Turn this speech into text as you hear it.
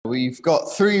We've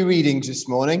got three readings this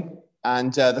morning,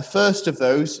 and the first of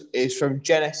those is from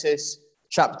Genesis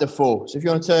chapter 4. So if you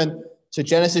want to turn to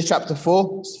Genesis chapter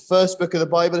 4, it's the first book of the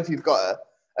Bible if you've got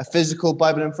a physical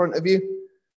Bible in front of you,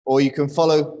 or you can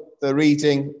follow the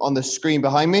reading on the screen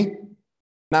behind me.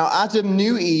 Now Adam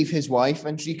knew Eve, his wife,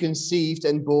 and she conceived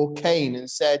and bore Cain and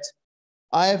said,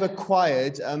 I have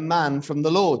acquired a man from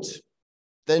the Lord.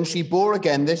 Then she bore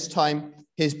again, this time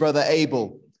his brother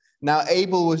Abel. Now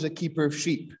Abel was a keeper of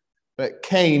sheep, but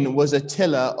Cain was a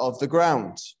tiller of the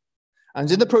ground. And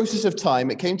in the process of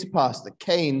time, it came to pass that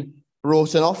Cain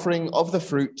brought an offering of the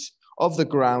fruit of the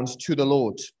ground to the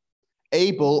Lord.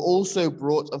 Abel also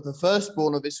brought of the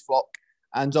firstborn of his flock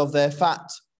and of their fat.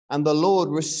 And the Lord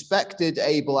respected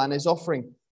Abel and his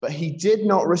offering, but he did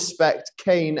not respect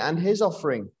Cain and his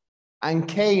offering. And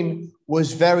Cain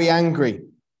was very angry,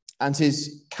 and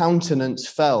his countenance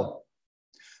fell.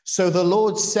 So the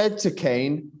Lord said to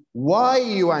Cain, why are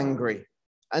you angry?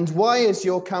 And why is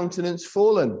your countenance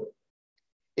fallen?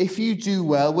 If you do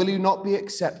well, will you not be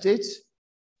accepted?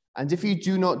 And if you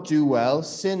do not do well,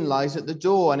 sin lies at the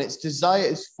door, and its desire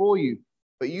is for you,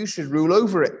 but you should rule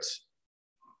over it.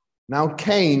 Now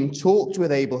Cain talked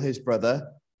with Abel his brother,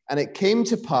 and it came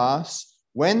to pass,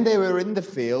 when they were in the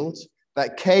field,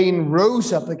 that Cain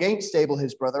rose up against Abel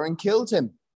his brother and killed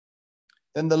him.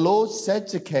 Then the Lord said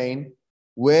to Cain,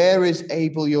 where is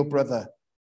Abel your brother?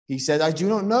 He said, I do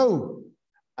not know.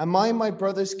 Am I my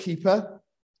brother's keeper?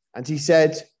 And he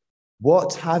said,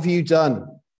 what have you done?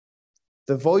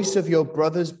 The voice of your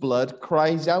brother's blood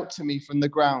cries out to me from the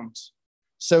ground.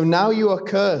 So now you are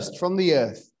cursed from the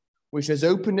earth, which has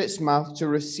opened its mouth to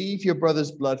receive your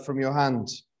brother's blood from your hand.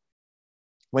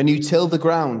 When you till the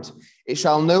ground, it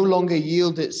shall no longer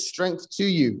yield its strength to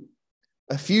you.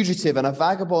 A fugitive and a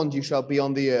vagabond you shall be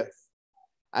on the earth.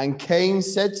 And Cain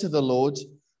said to the Lord,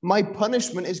 my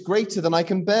punishment is greater than I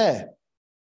can bear.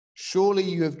 Surely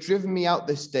you have driven me out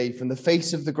this day from the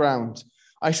face of the ground.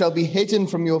 I shall be hidden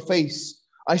from your face.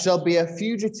 I shall be a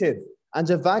fugitive and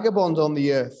a vagabond on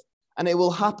the earth. And it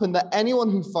will happen that anyone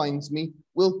who finds me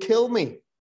will kill me.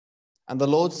 And the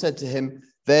Lord said to him,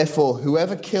 therefore,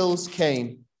 whoever kills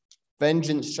Cain,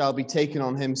 vengeance shall be taken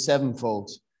on him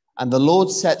sevenfold. And the Lord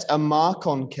set a mark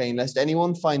on Cain, lest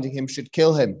anyone finding him should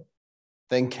kill him.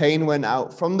 Then Cain went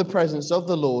out from the presence of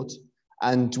the Lord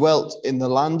and dwelt in the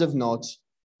land of Nod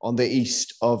on the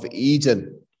east of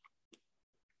Eden.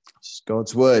 This is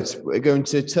God's word. We're going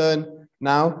to turn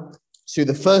now to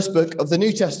the first book of the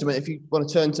New Testament. If you want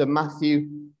to turn to Matthew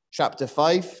chapter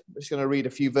 5, I'm just going to read a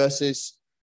few verses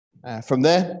from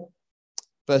there,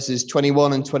 verses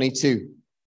 21 and 22.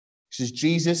 This is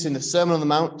Jesus in the Sermon on the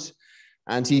Mount,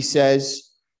 and he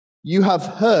says, you have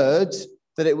heard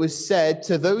that it was said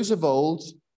to those of old,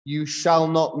 you shall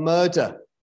not murder,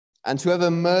 and whoever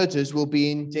murders will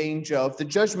be in danger of the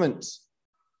judgment.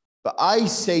 But I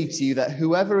say to you that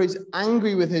whoever is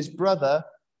angry with his brother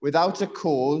without a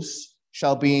cause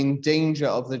shall be in danger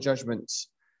of the judgment.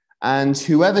 And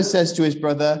whoever says to his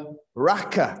brother,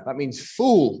 Raka, that means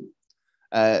fool,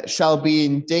 shall be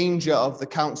in danger of the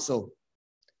council.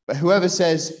 But whoever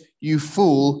says, you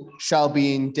fool, shall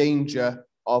be in danger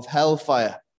of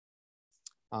hellfire.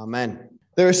 Amen.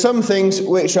 There are some things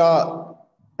which are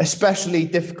especially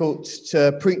difficult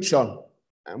to preach on.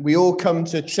 And we all come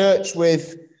to church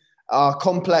with our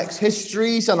complex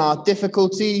histories and our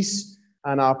difficulties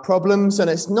and our problems. And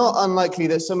it's not unlikely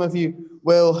that some of you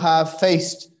will have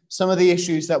faced some of the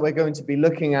issues that we're going to be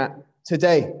looking at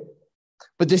today.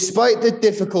 But despite the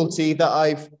difficulty that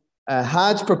I've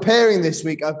had preparing this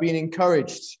week, I've been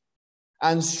encouraged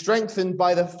and strengthened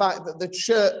by the fact that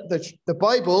the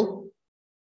Bible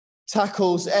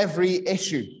tackles every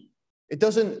issue. It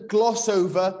doesn't gloss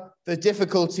over the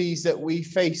difficulties that we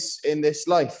face in this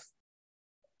life.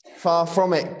 Far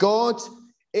from it. God,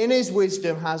 in his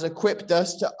wisdom, has equipped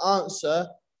us to answer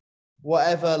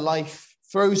whatever life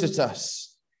throws at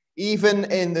us. Even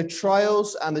in the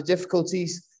trials and the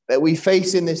difficulties that we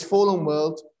face in this fallen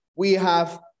world, we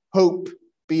have hope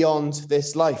beyond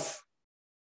this life.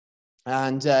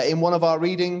 And in one of our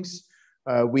readings,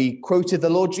 we quoted the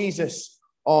Lord Jesus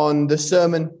on the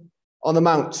Sermon on the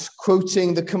Mount,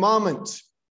 quoting the commandment.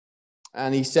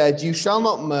 And he said, you shall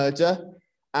not murder,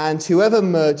 and whoever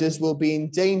murders will be in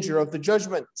danger of the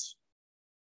judgment.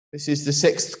 This is the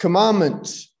sixth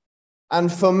commandment.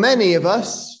 And for many of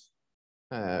us,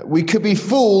 we could be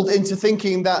fooled into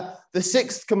thinking that the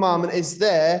sixth commandment is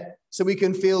there so we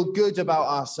can feel good about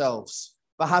ourselves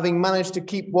for having managed to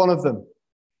keep one of them.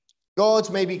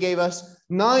 God maybe gave us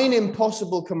 9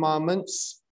 impossible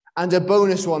commandments and a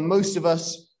bonus one. Most of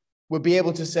us would be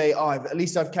able to say, at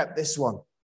least I've kept this one.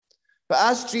 But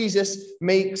as Jesus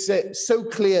makes it so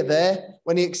clear there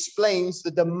when he explains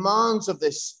the demands of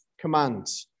this command,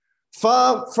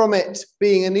 far from it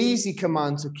being an easy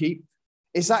command to keep,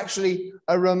 it's actually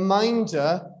a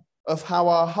reminder of how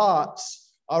our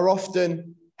hearts are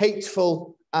often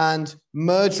hateful and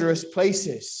murderous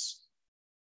places.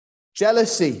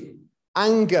 Jealousy,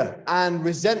 anger, and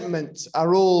resentment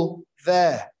are all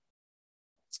there.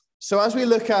 So as we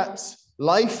look at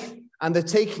life and the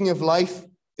taking of life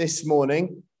this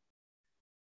morning,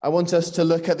 I want us to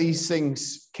look at these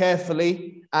things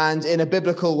carefully and in a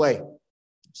biblical way.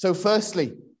 So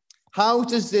firstly, how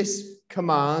does this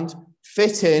command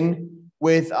fit in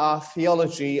with our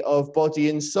theology of body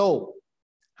and soul?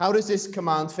 How does this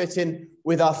command fit in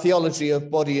with our theology of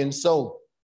body and soul?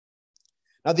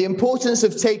 Now, the importance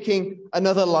of taking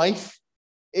another life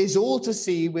is all to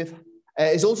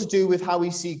do with how we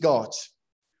see God,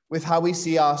 with how we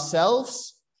see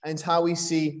ourselves, and how we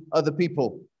see other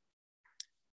people.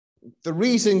 The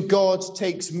reason God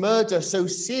takes murder so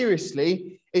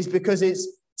seriously is because it's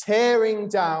tearing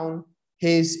down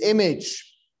his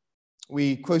image.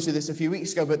 We quoted this a few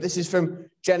weeks ago, but this is from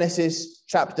Genesis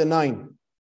chapter 9.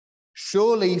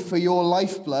 Surely for your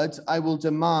lifeblood I will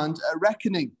demand a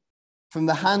reckoning. From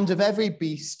the hand of every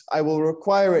beast I will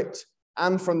require it,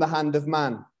 and from the hand of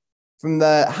man. From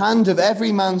the hand of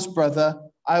every man's brother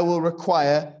I will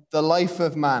require the life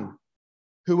of man.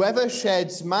 Whoever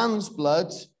sheds man's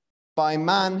blood, by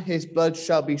man his blood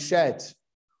shall be shed.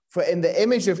 For in the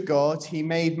image of God he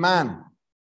made man.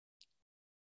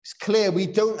 It's clear we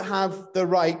don't have the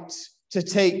right to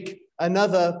take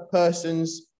another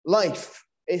person's life.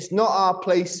 It's not our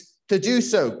place to do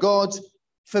so. God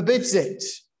forbids it.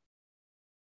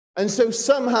 And so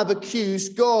some have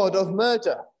accused God of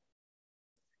murder.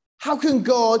 How can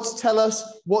God tell us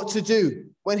what to do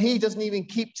when he doesn't even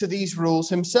keep to these rules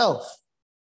himself?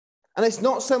 And it's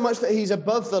not so much that he's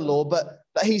above the law, but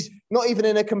that he's not even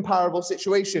in a comparable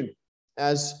situation.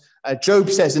 As Job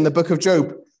says in the book of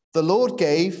Job, the Lord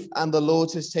gave and the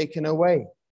Lord has taken away.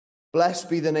 Blessed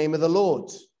be the name of the Lord.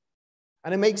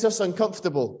 And it makes us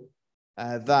uncomfortable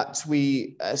that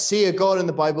we see a God in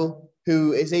the Bible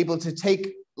who is able to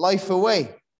take life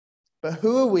away. But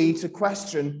who are we to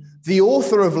question the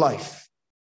author of life?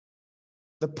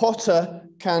 The potter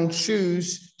can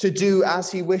choose to do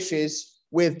as he wishes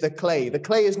with the clay. The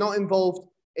clay is not involved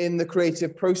in the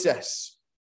creative process.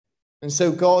 And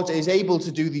so God is able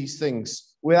to do these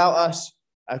things without us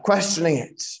questioning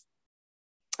it.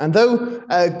 And though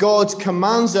God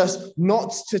commands us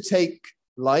not to take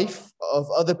life of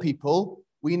other people,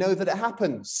 we know that it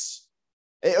happens.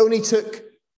 It only took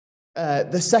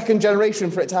the second generation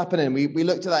for it to happen. And we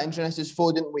looked at that in Genesis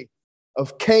 4, didn't we?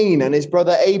 Of Cain and his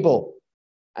brother Abel.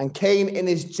 And Cain, in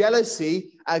his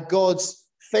jealousy at God's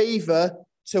favor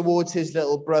towards his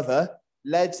little brother,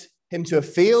 led him to a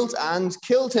field and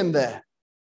killed him there.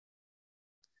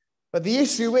 But the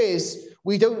issue is,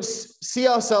 we don't see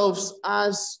ourselves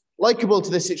as likable to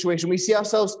this situation. We see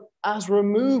ourselves as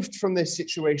removed from this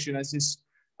situation.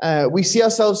 We see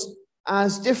ourselves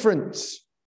as different.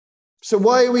 So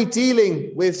why are we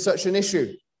dealing with such an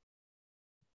issue?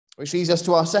 Which leads us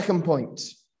to our second point.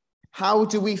 How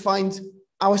do we find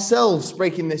ourselves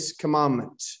breaking this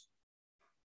commandment?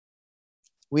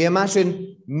 We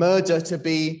imagine murder to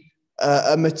be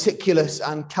a meticulous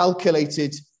and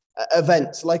calculated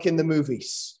event, like in the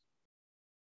movies.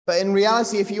 But in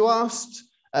reality, if you asked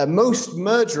most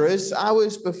murderers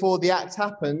hours before the act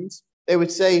happened, they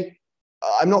would say,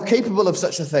 I'm not capable of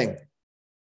such a thing.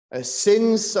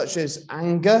 Sins such as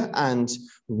anger and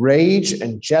rage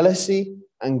and jealousy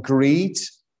and greed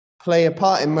play a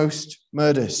part in most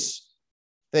murders.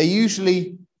 They're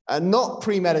usually not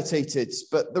premeditated,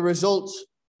 but the result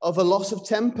of a loss of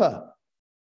temper.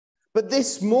 But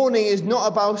this morning is not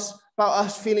about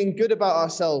us feeling good about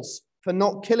ourselves for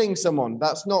not killing someone.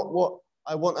 That's not what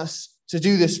I want us to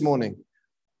do this morning.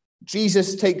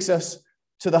 Jesus takes us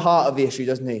to the heart of the issue,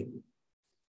 doesn't he?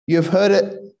 You have heard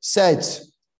it said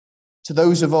to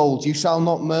those of old, you shall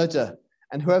not murder,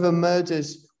 and whoever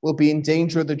murders will be in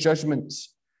danger of the judgment.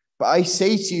 But I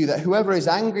say to you that whoever is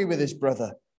angry with his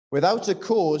brother without a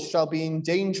cause shall be in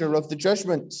danger of the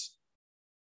judgment.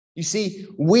 You see,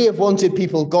 we have wanted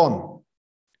people gone.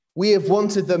 We have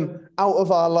wanted them out of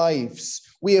our lives.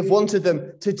 We have wanted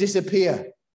them to disappear.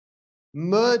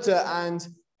 Murder and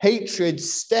hatred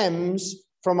stems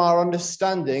from our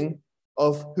understanding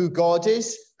of who God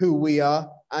is, who we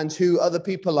are, and who other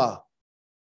people are.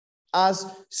 As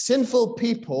sinful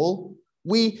people,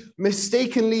 we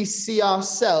mistakenly see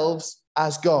ourselves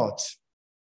as God.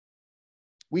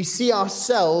 We see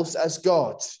ourselves as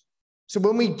God. So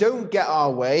when we don't get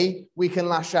our way, we can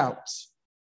lash out.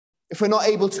 If we're not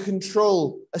able to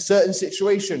control a certain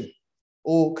situation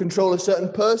or control a certain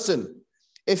person,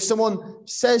 if someone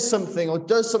says something or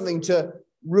does something to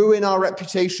ruin our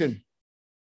reputation,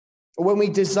 or when we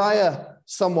desire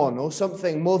someone or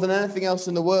something more than anything else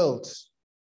in the world,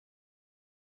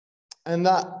 and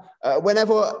that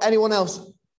whenever anyone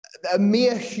else, a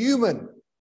mere human,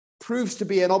 proves to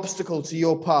be an obstacle to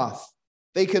your path,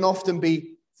 they can often be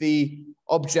the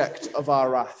object of our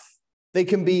wrath. They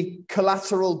can be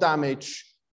collateral damage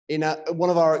in one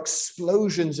of our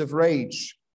explosions of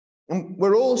rage. And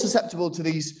we're all susceptible to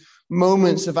these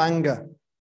moments of anger.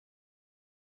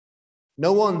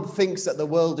 No one thinks that the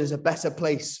world is a better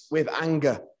place with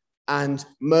anger and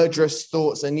murderous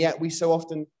thoughts, and yet we so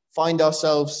often find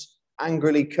ourselves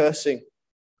angrily cursing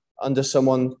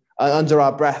under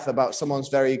our breath about someone's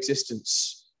very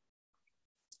existence.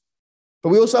 But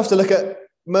we also have to look at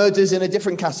murders in a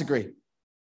different category.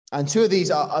 And two of these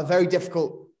are very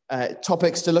difficult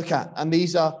topics to look at. And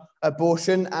these are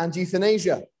abortion and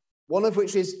euthanasia, one of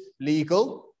which is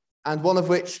legal and one of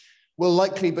which will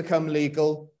likely become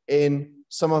legal in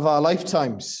some of our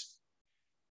lifetimes.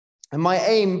 And my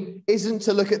aim isn't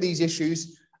to look at these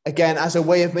issues, again, as a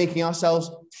way of making ourselves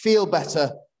feel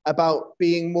better about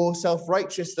being more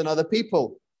self-righteous than other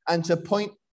people and to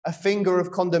point a finger of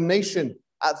condemnation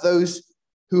at those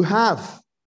who have.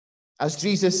 As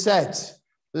Jesus said,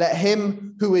 let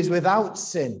him who is without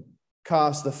sin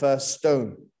cast the first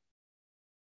stone.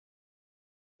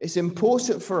 It's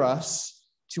important for us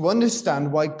to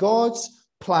understand why God's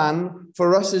plan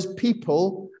for us as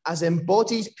people, as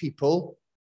embodied people,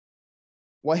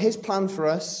 why his plan for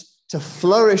us to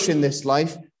flourish in this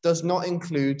life does not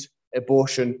include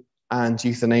abortion and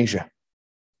euthanasia.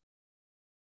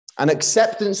 And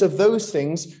acceptance of those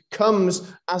things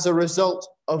comes as a result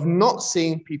of not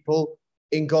seeing people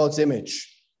in God's image.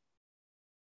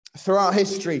 Throughout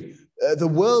history, the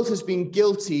world has been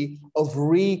guilty of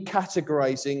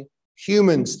recategorizing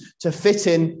humans to fit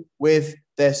in with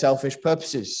their selfish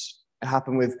purposes. It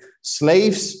happened with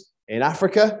slaves in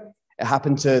Africa. It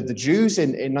happened to the Jews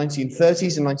in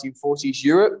 1930s and 1940s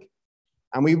Europe.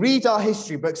 And we read our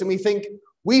history books and we think,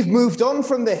 we've moved on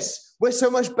from this. We're so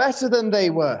much better than they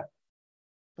were.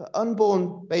 But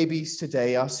unborn babies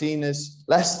today are seen as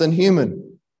less than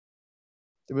human.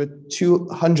 There were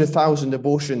 200,000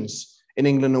 abortions in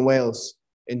England and Wales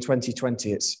in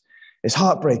 2020. It's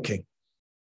heartbreaking.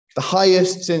 The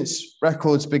highest since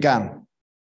records began.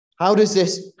 How does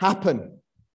this happen?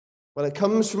 Well, it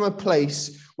comes from a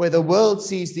place where the world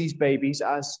sees these babies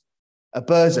as a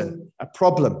burden, a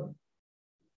problem,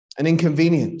 an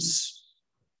inconvenience.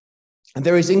 And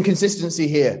there is inconsistency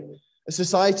here. A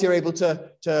society are able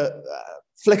to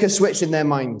flick a switch in their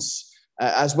minds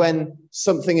as when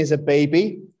something is a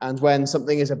baby and when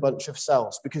something is a bunch of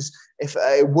cells. Because if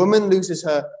a woman loses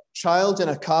her child in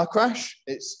a car crash,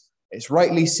 it's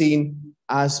rightly seen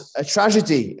as a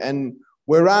tragedy. And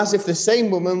whereas if the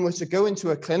same woman were to go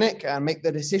into a clinic and make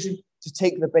the decision to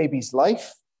take the baby's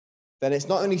life, then it's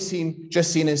not only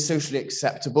just seen as socially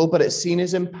acceptable, but it's seen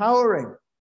as empowering.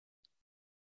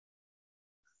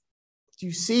 Do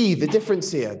you see the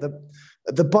difference here?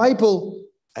 The Bible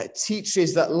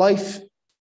teaches that life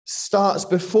starts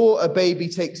before a baby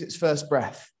takes its first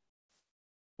breath.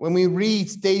 When we read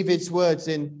David's words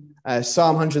in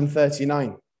Psalm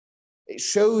 139, it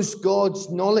shows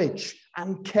God's knowledge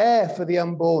and care for the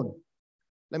unborn.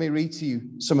 Let me read to you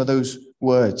some of those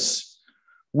words.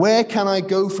 Where can I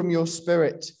go from your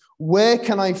spirit? Where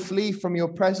can I flee from your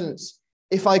presence?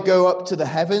 If I go up to the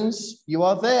heavens, you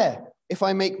are there. If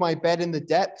I make my bed in the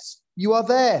depths, you are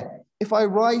there. If I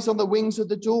rise on the wings of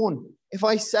the dawn, if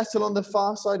I settle on the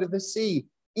far side of the sea,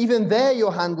 even there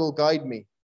your hand will guide me.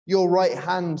 Your right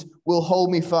hand will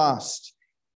hold me fast.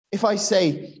 If I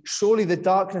say, surely the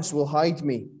darkness will hide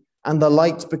me and the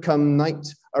light become night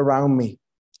around me.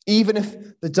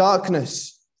 Even the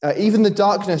darkness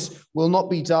will not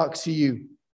be dark to you.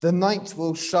 The night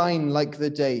will shine like the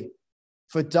day.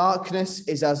 For darkness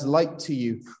is as light to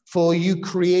you. For you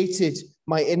created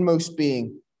my inmost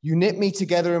being. You knit me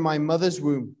together in my mother's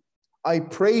womb. I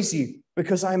praise you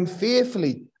because I am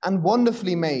fearfully and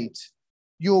wonderfully made.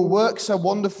 Your works are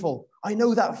wonderful. I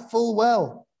know that full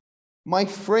well. My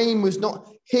frame was not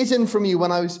hidden from you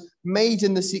when I was made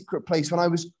in the secret place, when I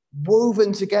was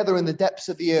woven together in the depths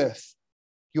of the earth.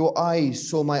 Your eyes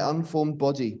saw my unformed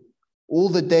body. All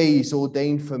the days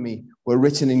ordained for me were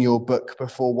written in your book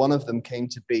before one of them came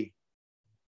to be.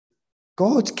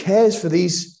 God cares for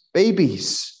these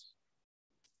babies.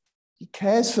 He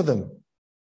cares for them.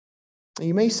 And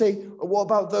you may say, what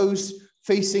about those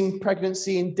facing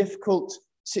pregnancy in difficult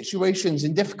situations,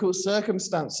 in difficult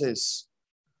circumstances.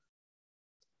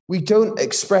 We don't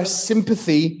express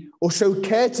sympathy or show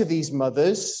care to these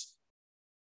mothers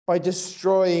by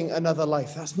destroying another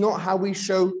life. That's not how we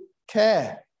show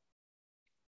care.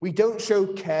 We don't show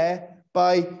care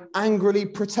by angrily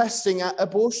protesting at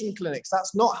abortion clinics.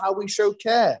 That's not how we show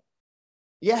care.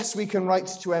 Yes, we can write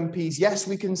to MPs. Yes,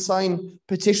 we can sign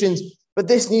petitions. But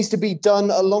this needs to be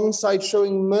done alongside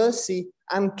showing mercy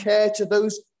and care to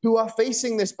those who are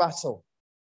facing this battle.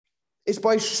 It's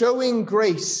by showing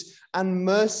grace and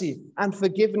mercy and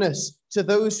forgiveness to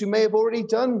those who may have already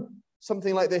done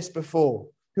something like this before,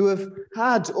 who have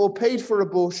had or paid for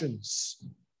abortions.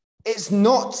 It's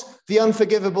not the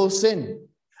unforgivable sin.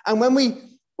 And when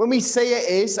we say it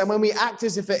is, and when we act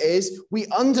as if it is, we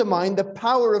undermine the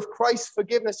power of Christ's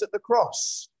forgiveness at the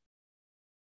cross.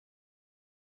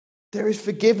 There is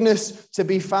forgiveness to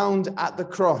be found at the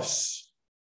cross.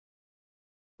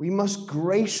 We must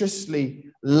graciously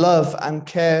love and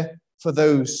care for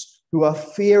those who are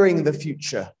fearing the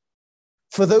future,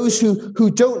 for those who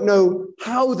don't know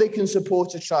how they can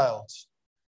support a child.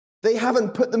 They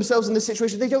haven't put themselves in this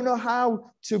situation. They don't know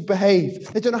how to behave.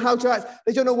 They don't know how to act.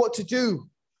 They don't know what to do.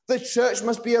 The church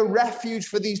must be a refuge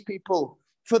for these people,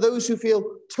 for those who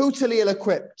feel totally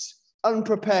ill-equipped,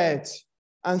 unprepared,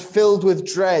 and filled with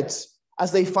dread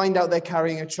as they find out they're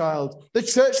carrying a child. The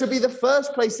church should be the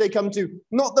first place they come to,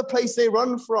 not the place they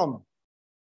run from.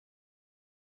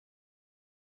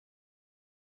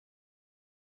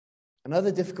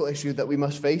 Another difficult issue that we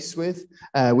must be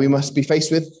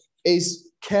faced with, is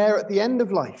care at the end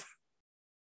of life.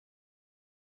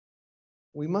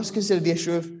 We must consider the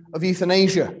issue of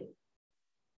euthanasia.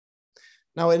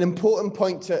 Now, an important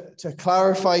point to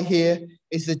clarify here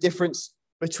is the difference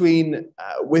between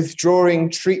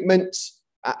withdrawing treatment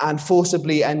and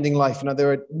forcibly ending life. Now,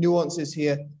 there are nuances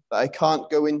here that I can't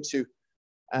go into.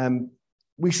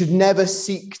 We should never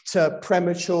seek to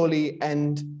prematurely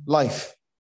end life.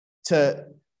 To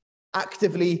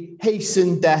actively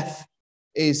hasten death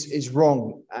is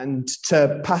wrong, and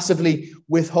to passively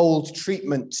withhold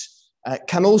treatment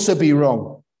can also be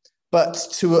wrong. But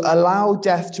to allow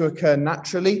death to occur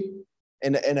naturally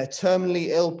in a terminally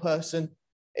ill person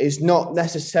is not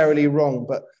necessarily wrong.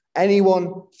 But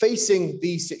anyone facing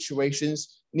these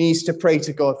situations needs to pray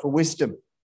to God for wisdom.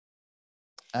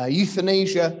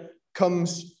 Euthanasia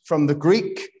comes from the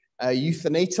Greek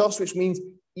euthanatos, which means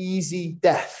easy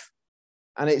death.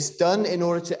 And it's done in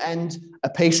order to end a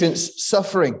patient's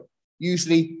suffering,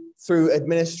 usually through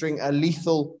administering a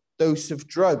lethal dose of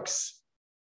drugs.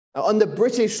 Now, under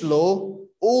British law,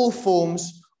 all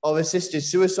forms of assisted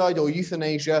suicide or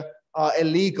euthanasia are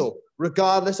illegal,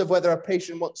 regardless of whether a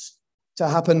patient wants to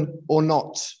happen or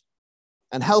not.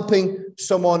 And helping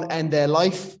someone end their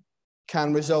life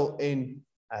can result in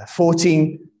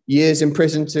 14 years in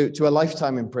prison to a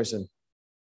lifetime in prison.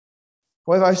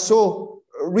 However, I saw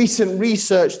recent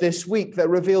research this week that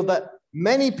revealed that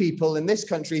many people in this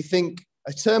country think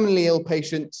a terminally ill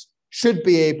patient should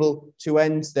be able to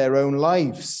end their own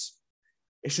lives.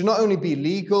 It should not only be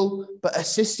legal, but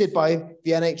assisted by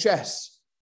the NHS.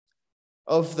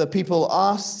 Of the people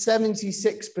asked,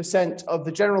 76% of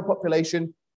the general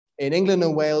population in England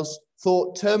and Wales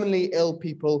thought terminally ill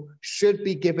people should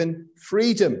be given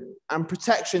freedom and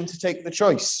protection to take the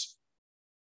choice.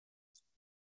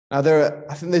 Now,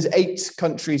 I think there's 8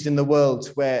 countries in the world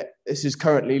where this is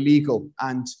currently legal,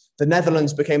 and the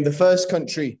Netherlands became the first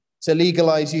country to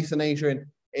legalize euthanasia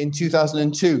in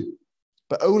 2002,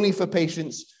 but only for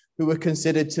patients who were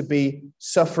considered to be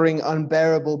suffering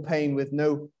unbearable pain with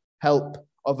no help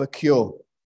of a cure.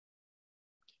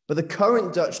 But the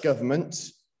current Dutch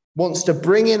government wants to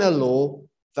bring in a law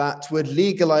that would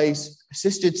legalize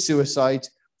assisted suicide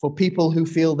for people who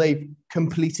feel they've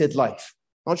completed life,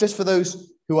 not just for those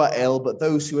who are ill, but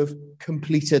those who have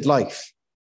completed life.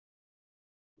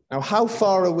 Now, how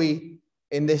far are we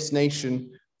in this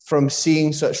nation from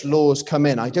seeing such laws come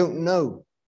in? I don't know.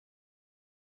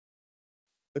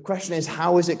 The question is,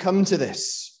 how has it come to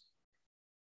this?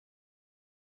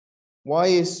 Why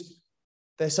is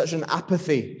there such an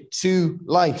apathy to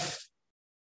life?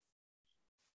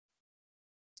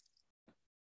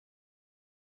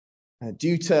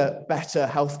 Due to better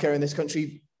healthcare in this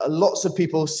country, lots of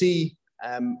people see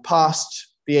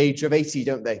past the age of 80,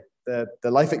 don't they? The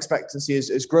life expectancy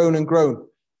has grown and grown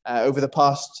over the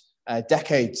past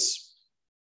decades.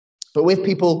 But with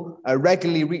people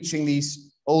regularly reaching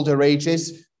these older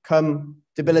ages come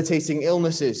debilitating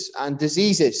illnesses and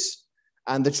diseases.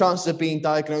 And the chances of being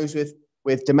diagnosed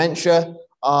with dementia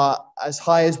are as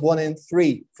high as 1 in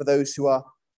 3 for those who are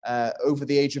over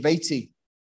the age of 80.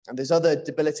 And there's other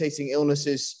debilitating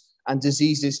illnesses and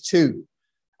diseases too.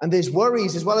 And there's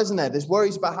worries as well, isn't there? There's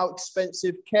worries about how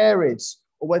expensive care is,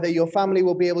 or whether your family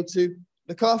will be able to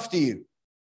look after you.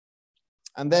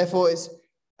 And therefore, it's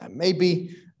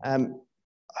maybe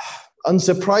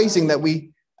unsurprising that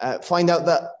we find out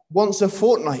that once a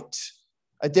fortnight,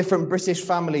 a different British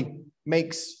family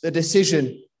makes the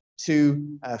decision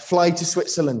to fly to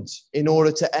Switzerland in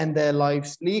order to end their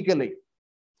lives legally.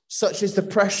 Such is the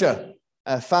pressure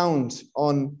found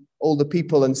on older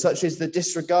people, and such is the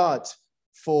disregard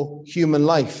for human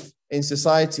life in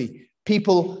society.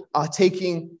 People are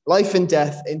taking life and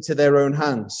death into their own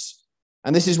hands.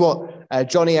 And this is what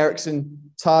Johnny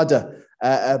Erickson Tada,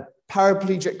 a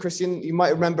paraplegic Christian, you might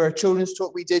remember a children's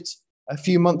talk we did a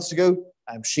few months ago.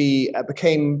 She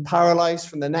became paralyzed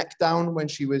from the neck down when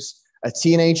she was a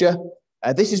teenager.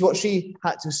 This is what she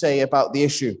had to say about the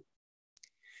issue.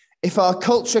 If our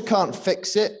culture can't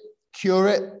fix it, cure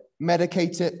it,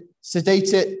 medicate it,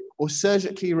 sedate it, or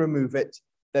surgically remove it,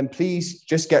 then please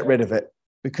just get rid of it,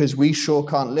 because we sure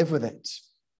can't live with it.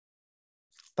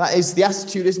 That is the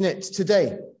attitude, isn't it,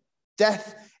 today?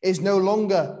 Death is no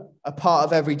longer a part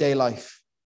of everyday life.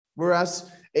 Whereas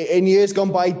in years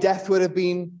gone by, death would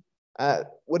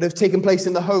have taken place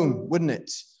in the home, wouldn't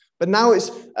it? But now it's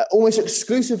almost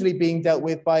exclusively being dealt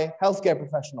with by healthcare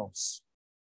professionals.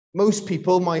 Most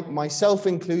people, myself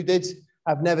included,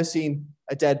 have never seen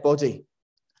a dead body.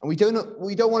 And we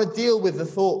don't want to deal with the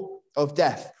thought of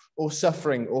death or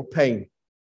suffering or pain.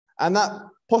 And that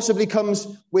possibly comes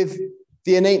with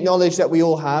the innate knowledge that we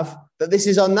all have, that this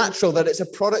is unnatural, that it's a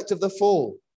product of the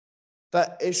fall,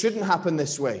 that it shouldn't happen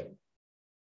this way.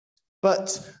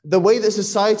 But the way that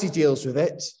society deals with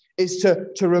it is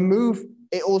to remove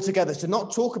it altogether, to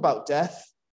not talk about death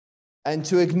and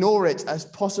to ignore it as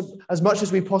much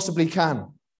as we possibly can.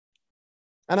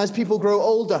 And as people grow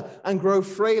older and grow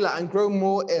frailer and grow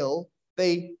more ill,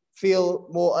 they feel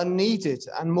more unneeded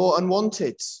and more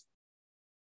unwanted.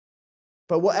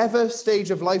 But whatever stage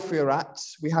of life we are at,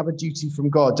 we have a duty from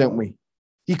God, don't we?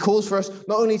 He calls for us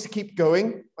not only to keep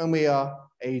going when we are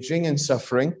aging and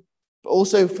suffering, but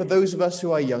also for those of us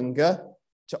who are younger,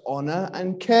 to honor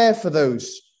and care for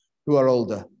those who are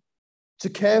older, to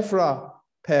care for our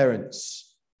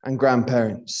parents and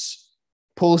grandparents.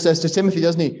 Paul says to Timothy,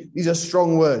 doesn't he? These are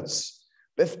strong words.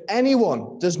 But if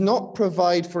anyone does not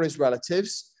provide for his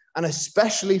relatives, and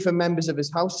especially for members of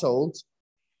his household,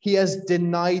 he has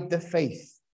denied the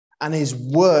faith and is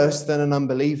worse than an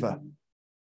unbeliever.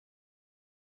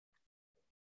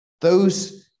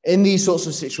 Those in these sorts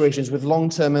of situations with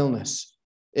long-term illness,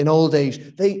 in old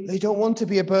age, they don't want to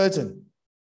be a burden.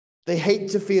 They hate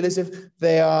to feel as if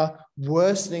they are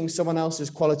worsening someone else's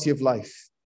quality of life.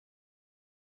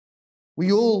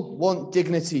 We all want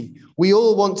dignity. We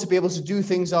all want to be able to do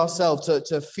things ourselves,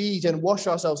 to feed and wash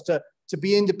ourselves, to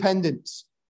be independent.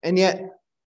 And yet,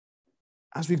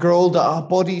 as we grow older, our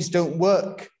bodies don't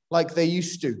work like they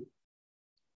used to.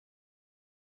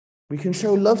 We can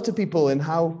show love to people in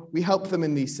how we help them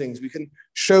in these things. We can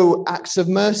show acts of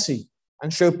mercy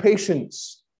and show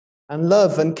patience and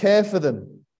love and care for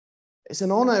them. It's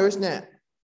an honor, isn't it?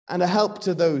 And a help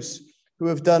to those who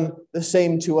have done the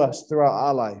same to us throughout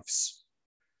our lives.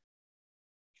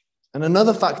 And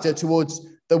another factor towards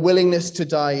the willingness to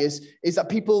die is that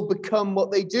people become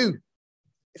what they do.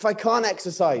 If I can't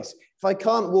exercise, if I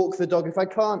can't walk the dog, if I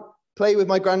can't play with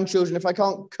my grandchildren, if I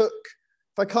can't cook,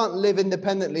 if I can't live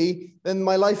independently, then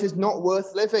my life is not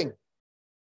worth living.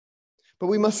 But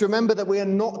we must remember that we are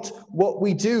not what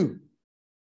we do.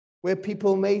 We're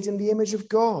people made in the image of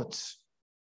God.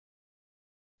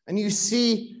 And you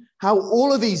see how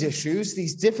all of these issues,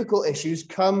 these difficult issues,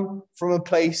 come from a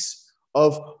place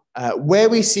of where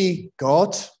we see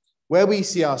God, where we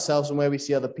see ourselves, and where we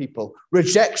see other people.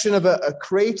 Rejection of a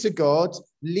creator God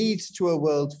leads to a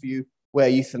worldview where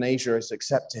euthanasia is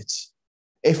accepted.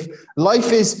 If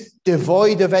life is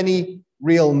devoid of any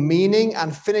real meaning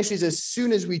and finishes as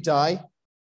soon as we die,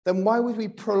 then why would we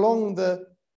prolong the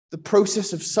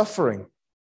process of suffering?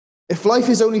 If life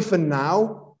is only for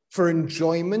now, for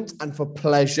enjoyment and for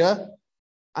pleasure,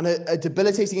 and a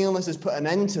debilitating illness has put an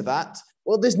end to that,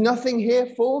 well, there's nothing here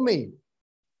for me.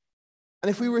 And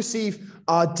if we receive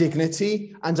our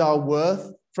dignity and our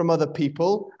worth from other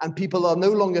people, and people are no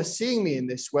longer seeing me in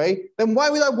this way, then why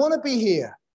would I want to be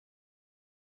here?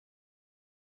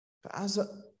 But as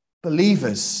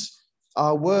believers,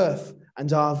 our worth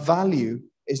and our value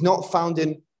is not found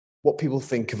in what people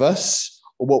think of us,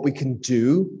 or what we can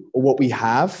do, or what we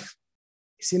have.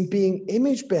 It's in being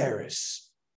image bearers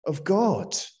of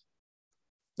God.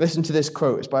 Listen to this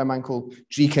quote. It's by a man called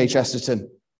G.K. Chesterton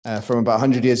from about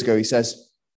 100 years ago. He says,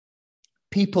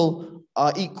 People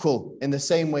are equal in the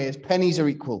same way as pennies are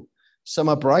equal. Some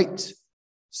are bright,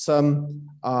 some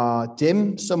are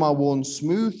dim, some are worn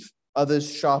smooth, others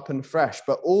sharp and fresh,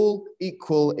 but all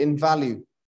equal in value.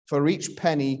 For each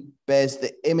penny bears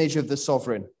the image of the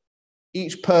sovereign.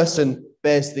 Each person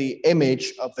bears the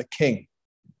image of the king.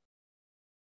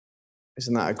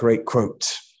 Isn't that a great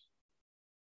quote?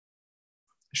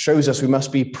 It shows us we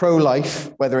must be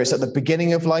pro-life, whether it's at the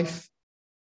beginning of life,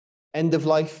 end of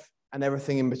life, and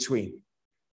everything in between.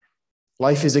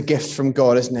 Life is a gift from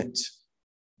God, isn't it?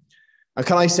 And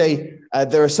can I say,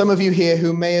 there are some of you here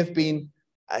who may have been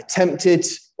tempted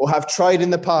or have tried in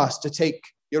the past to take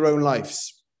your own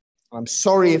lives. I'm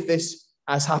sorry if this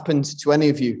has happened to any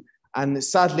of you. And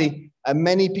sadly,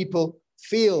 many people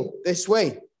feel this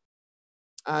way.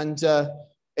 And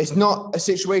it's not a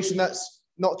situation that's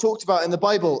not talked about in the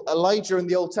Bible. Elijah in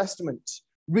the Old Testament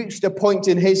reached a point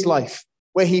in his life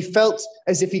where he felt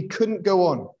as if he couldn't go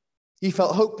on. He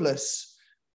felt hopeless.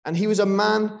 And he was a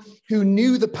man who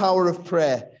knew the power of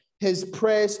prayer. His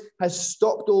prayers had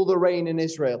stopped all the rain in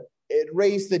Israel. It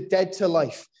raised the dead to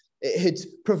life. It had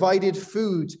provided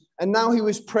food. And now he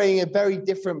was praying a very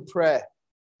different prayer.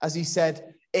 As he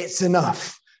said, "It's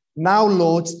enough. Now,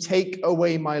 Lord, take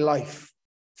away my life,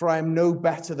 for I am no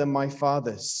better than my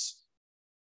fathers."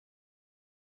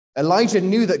 Elijah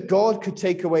knew that God could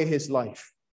take away his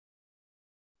life.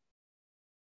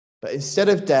 But instead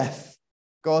of death,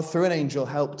 God, through an angel,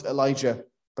 helped Elijah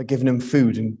by giving him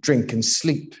food and drink and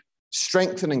sleep,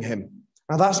 strengthening him.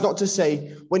 Now, that's not to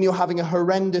say when you're having a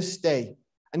horrendous day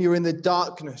and you're in the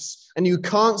darkness and you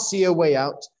can't see a way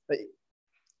out,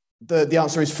 the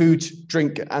answer is food,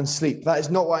 drink, and sleep. That is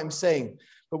not what I'm saying.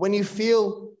 But when you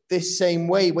feel this same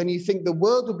way, when you think the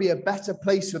world would be a better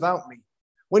place without me,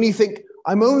 when you think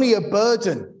I'm only a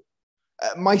burden,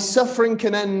 my suffering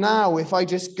can end now if I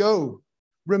just go,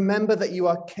 remember that you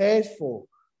are cared for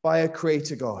by a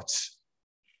creator God.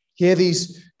 Hear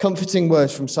these comforting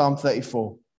words from Psalm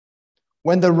 34.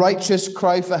 When the righteous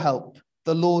cry for help,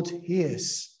 the Lord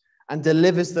hears and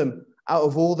delivers them out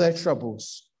of all their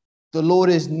troubles. The Lord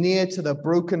is near to the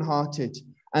brokenhearted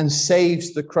and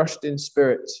saves the crushed in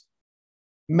spirit.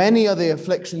 Many are the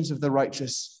afflictions of the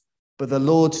righteous, but the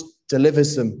Lord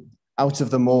delivers them out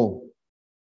of them all.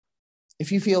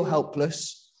 If you feel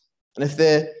helpless, and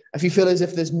if you feel as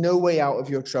if there's no way out of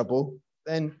your trouble,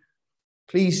 then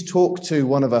please talk to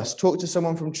one of us. Talk to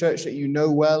someone from church that you know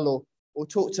well, or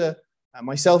talk to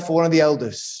myself or one of the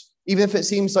elders, even if it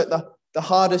seems like the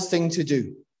hardest thing to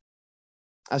do.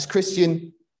 As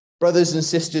Christian brothers and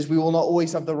sisters, we will not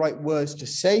always have the right words to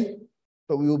say,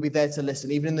 but we will be there to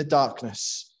listen, even in the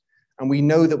darkness. And we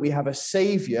know that we have a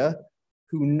Savior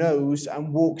who knows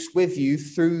and walks with you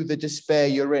through the despair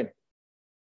you're in,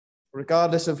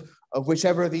 regardless of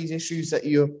whichever of these issues that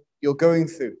you're going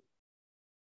through.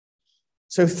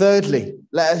 So thirdly,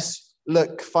 let us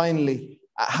look finally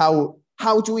at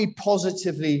how do we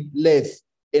positively live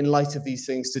in light of these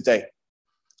things today?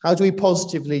 How do we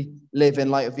positively live in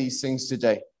light of these things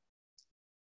today?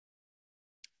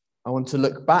 I want to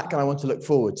look back and I want to look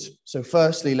forward. So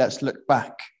firstly, let's look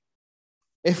back.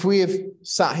 If we have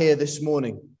sat here this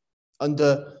morning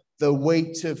under the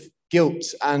weight of guilt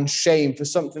and shame for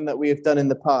something that we have done in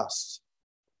the past,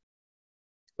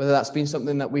 whether that's been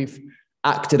something that we've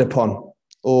acted upon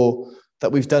or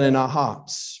that we've done in our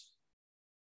hearts,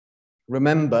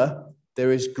 remember,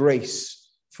 there is grace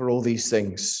for all these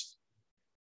things.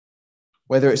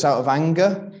 Whether it's out of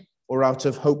anger or out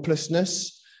of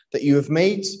hopelessness that you have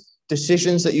made,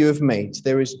 decisions that you have made,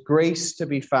 there is grace to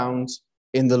be found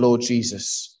in the Lord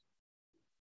Jesus.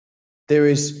 There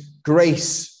is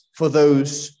grace for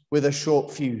those with a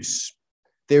short fuse.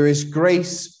 There is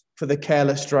grace for the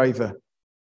careless driver.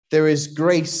 There is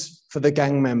grace for the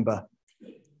gang member.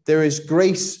 There is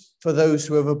grace for those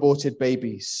who have aborted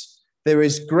babies. There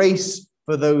is grace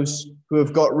for those who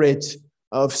have got rid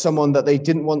of someone that they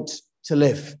didn't want to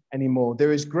live anymore.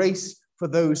 There is grace for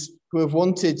those who have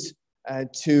wanted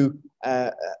to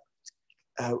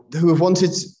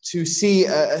see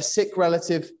a sick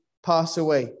relative pass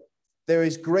away. There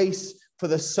is grace for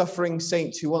the suffering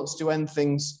saint who wants to end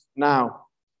things now.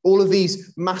 All of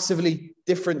these massively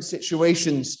different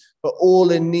situations, but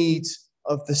all in need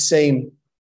of the same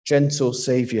gentle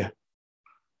Savior.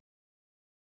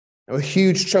 Now, a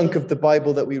huge chunk of the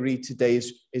Bible that we read today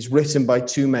is written by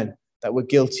two men that were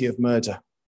guilty of murder,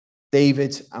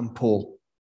 David and Paul.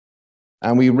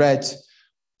 And we read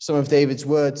some of David's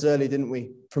words earlier, didn't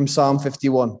we? From Psalm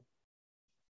 51.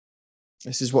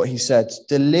 This is what he said: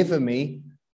 "Deliver me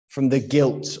from the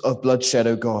guilt of bloodshed,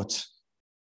 O God,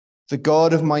 the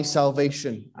God of my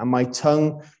salvation, and my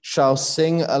tongue shall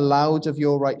sing aloud of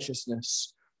your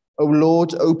righteousness. O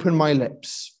Lord, open my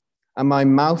lips, and my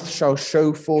mouth shall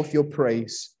show forth your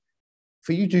praise.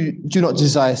 For you do not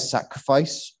desire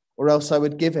sacrifice, or else I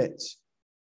would give it.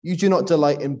 You do not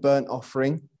delight in burnt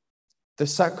offering. The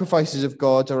sacrifices of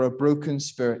God are a broken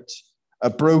spirit, a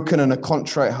broken and a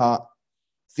contrite heart.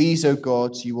 These, O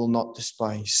God, you will not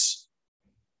despise.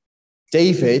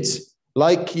 David,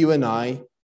 like you and I,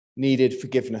 needed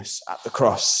forgiveness at the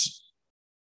cross.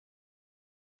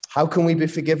 How can we be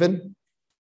forgiven?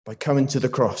 By coming to the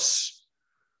cross.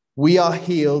 We are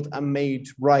healed and made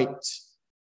right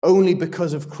only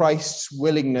because of Christ's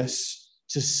willingness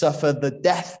to suffer the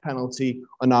death penalty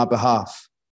on our behalf.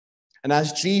 And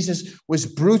as Jesus was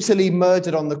brutally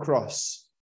murdered on the cross,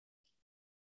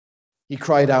 he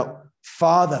cried out,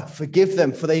 Father, forgive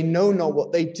them, for they know not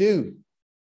what they do.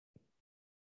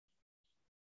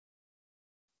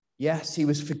 Yes, he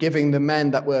was forgiving the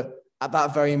men that were at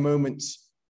that very moment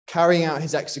carrying out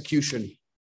his execution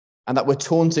and that were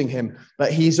taunting him.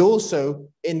 But he's also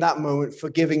in that moment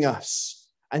forgiving us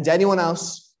and anyone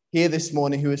else here this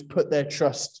morning who has put their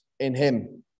trust in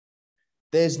him.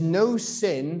 There's no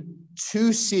sin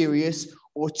too serious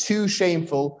or too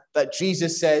shameful that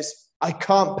Jesus says, I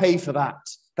can't pay for that.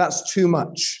 That's too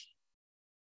much.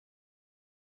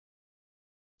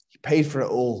 He paid for it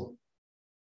all.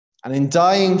 And in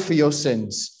dying for your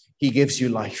sins, he gives you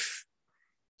life.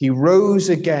 He rose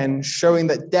again, showing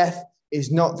that death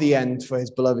is not the end for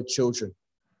his beloved children.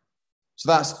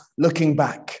 So that's looking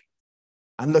back.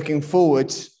 And looking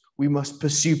forward, we must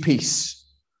pursue peace.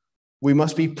 We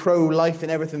must be pro-life in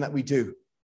everything that we do.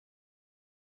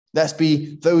 Let's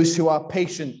be those who are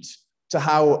patient to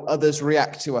how others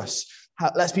react to us.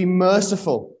 Let's be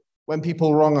merciful when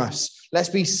people wrong us. Let's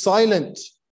be silent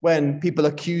when people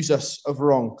accuse us of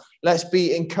wrong. Let's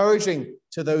be encouraging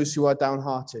to those who are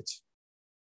downhearted.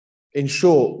 In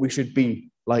short, we should be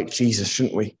like Jesus,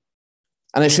 shouldn't we?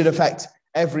 And it should affect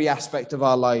every aspect of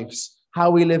our lives.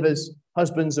 How we live as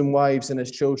husbands and wives and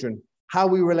as children. How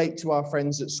we relate to our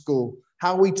friends at school.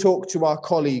 How we talk to our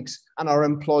colleagues and our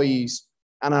employees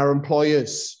and our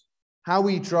employers. How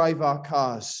we drive our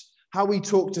cars. How we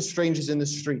talk to strangers in the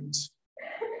streets.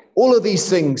 All of these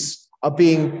things are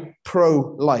being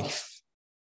pro-life.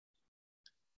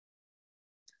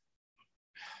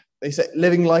 They say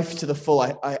living life to the full.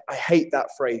 I hate that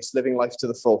phrase, living life to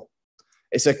the full.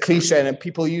 It's a cliche and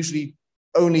people usually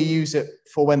only use it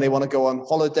for when they want to go on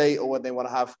holiday or when they want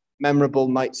to have memorable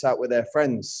nights out with their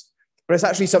friends. But it's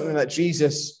actually something that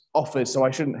Jesus offers, so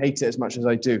I shouldn't hate it as much as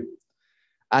I do.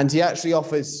 And he actually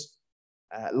offers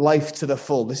life to the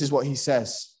full. This is what he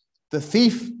says. The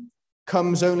thief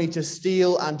comes only to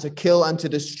steal and to kill and to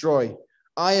destroy.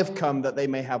 I have come that they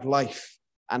may have life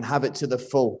and have it to the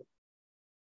full.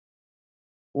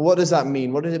 What does that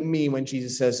mean? What does it mean when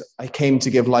Jesus says, I came to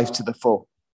give life to the full?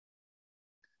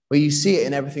 Well, you see it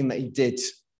in everything that he did.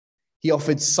 He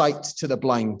offered sight to the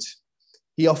blind.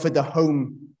 He offered a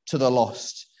home to the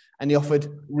lost. And he offered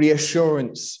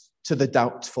reassurance to the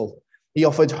doubtful. He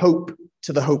offered hope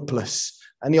to the hopeless.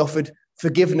 And he offered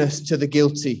forgiveness to the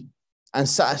guilty. And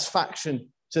satisfaction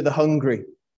to the hungry.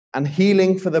 And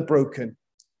healing for the broken.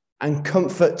 And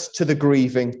comfort to the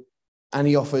grieving. And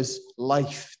he offers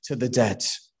life to the dead.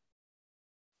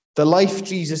 The life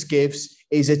Jesus gives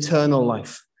is eternal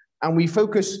life. And we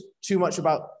focus too much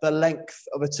about the length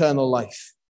of eternal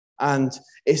life. And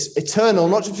it's eternal,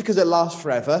 not just because it lasts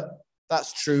forever,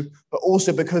 that's true, but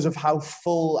also because of how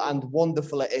full and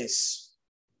wonderful it is.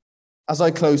 As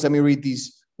I close, let me read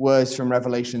these words from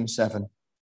Revelation 7.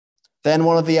 Then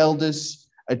one of the elders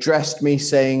addressed me,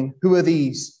 saying, Who are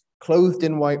these, clothed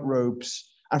in white robes,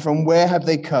 and from where have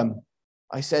they come?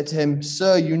 I said to him,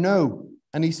 Sir, you know.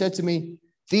 And he said to me,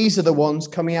 These are the ones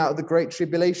coming out of the great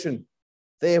tribulation.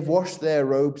 They have washed their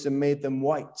robes and made them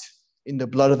white in the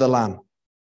blood of the Lamb.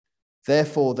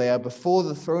 Therefore, they are before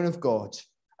the throne of God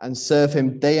and serve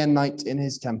him day and night in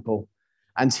his temple.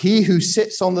 And he who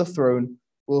sits on the throne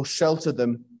will shelter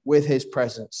them with his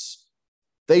presence.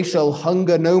 They shall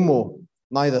hunger no more,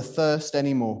 neither thirst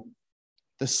any more.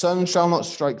 The sun shall not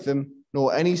strike them,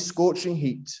 nor any scorching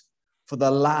heat. For the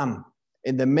Lamb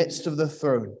in the midst of the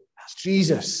throne, that's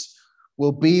Jesus,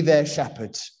 will be their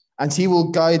shepherd. And he will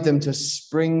guide them to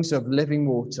springs of living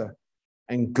water,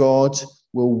 and God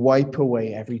will wipe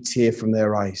away every tear from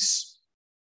their eyes.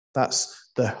 That's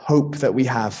the hope that we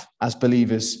have as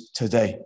believers today.